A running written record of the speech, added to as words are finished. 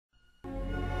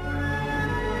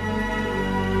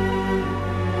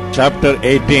Chapter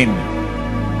 18.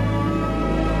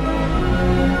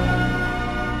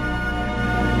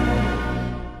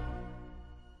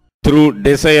 Through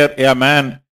desire a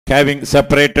man, having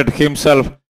separated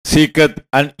himself, seeketh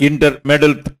and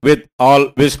intermeddleth with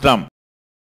all wisdom.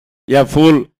 A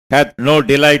fool hath no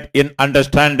delight in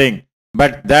understanding,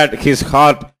 but that his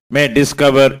heart may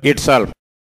discover itself.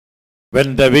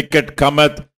 When the wicked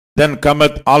cometh, then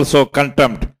cometh also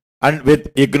contempt, and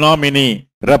with ignominy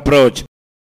reproach.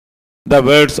 The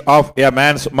words of a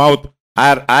man's mouth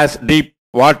are as deep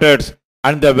waters,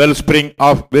 and the wellspring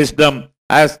of wisdom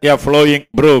as a flowing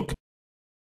brook.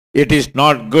 It is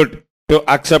not good to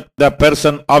accept the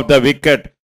person of the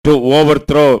wicked, to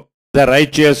overthrow the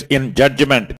righteous in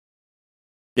judgment.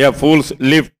 A fool's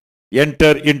lips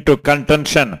enter into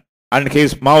contention, and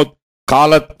his mouth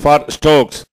calleth for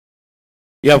strokes.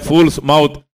 A fool's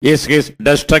mouth is his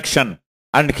destruction,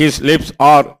 and his lips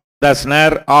are the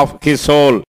snare of his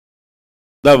soul.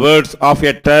 The words of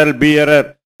a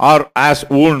talebearer are as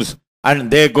wounds,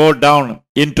 and they go down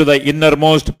into the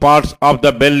innermost parts of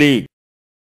the belly.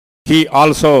 He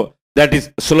also that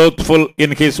is slothful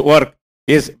in his work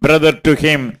is brother to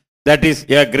him that is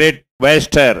a great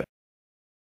waster.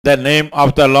 The name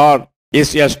of the Lord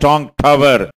is a strong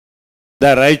tower.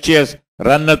 The righteous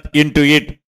runneth into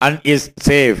it and is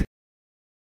safe.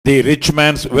 The rich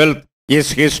man's wealth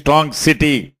is his strong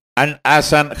city, and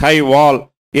as an high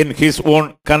wall in his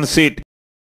own conceit.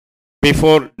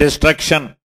 Before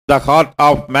destruction the heart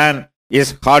of man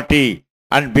is haughty,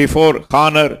 and before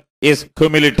honor is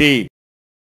humility.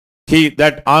 He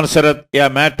that answereth a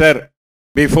matter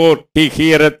before he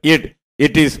heareth it,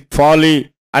 it is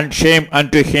folly and shame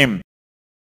unto him.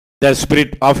 The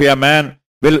spirit of a man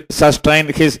will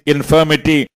sustain his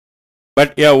infirmity,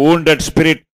 but a wounded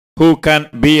spirit who can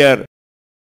bear?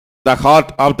 The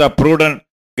heart of the prudent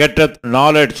getteth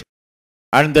knowledge,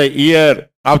 and the ear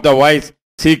of the wise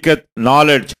seeketh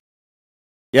knowledge.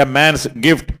 A man's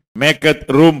gift maketh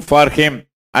room for him,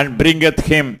 and bringeth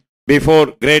him before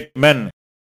great men.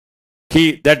 He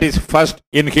that is first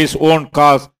in his own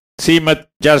cause seemeth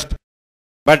just,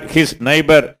 but his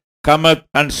neighbor cometh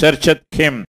and searcheth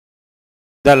him.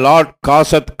 The Lord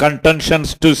causeth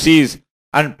contentions to cease,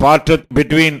 and parteth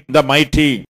between the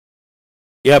mighty.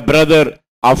 A brother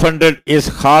offended is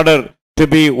harder to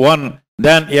be won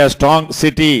than a strong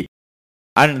city,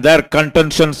 and their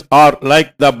contentions are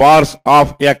like the bars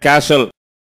of a castle.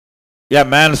 A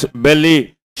man's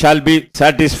belly shall be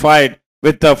satisfied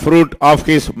with the fruit of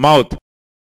his mouth,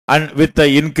 and with the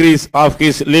increase of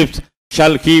his lips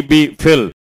shall he be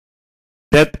filled.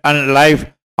 Death and life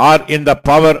are in the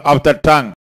power of the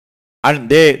tongue, and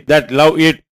they that love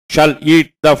it shall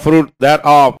eat the fruit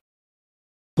thereof.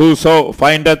 Whoso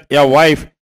findeth a wife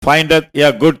findeth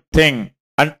a good thing,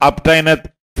 and obtaineth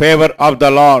favor of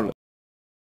the Lord.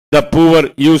 The poor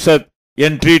useth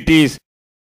entreaties,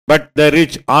 but the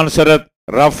rich answereth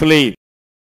roughly.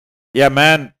 A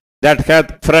man that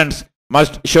hath friends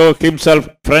must show himself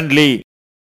friendly,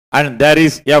 and there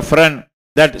is a friend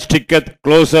that sticketh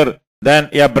closer than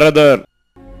a brother.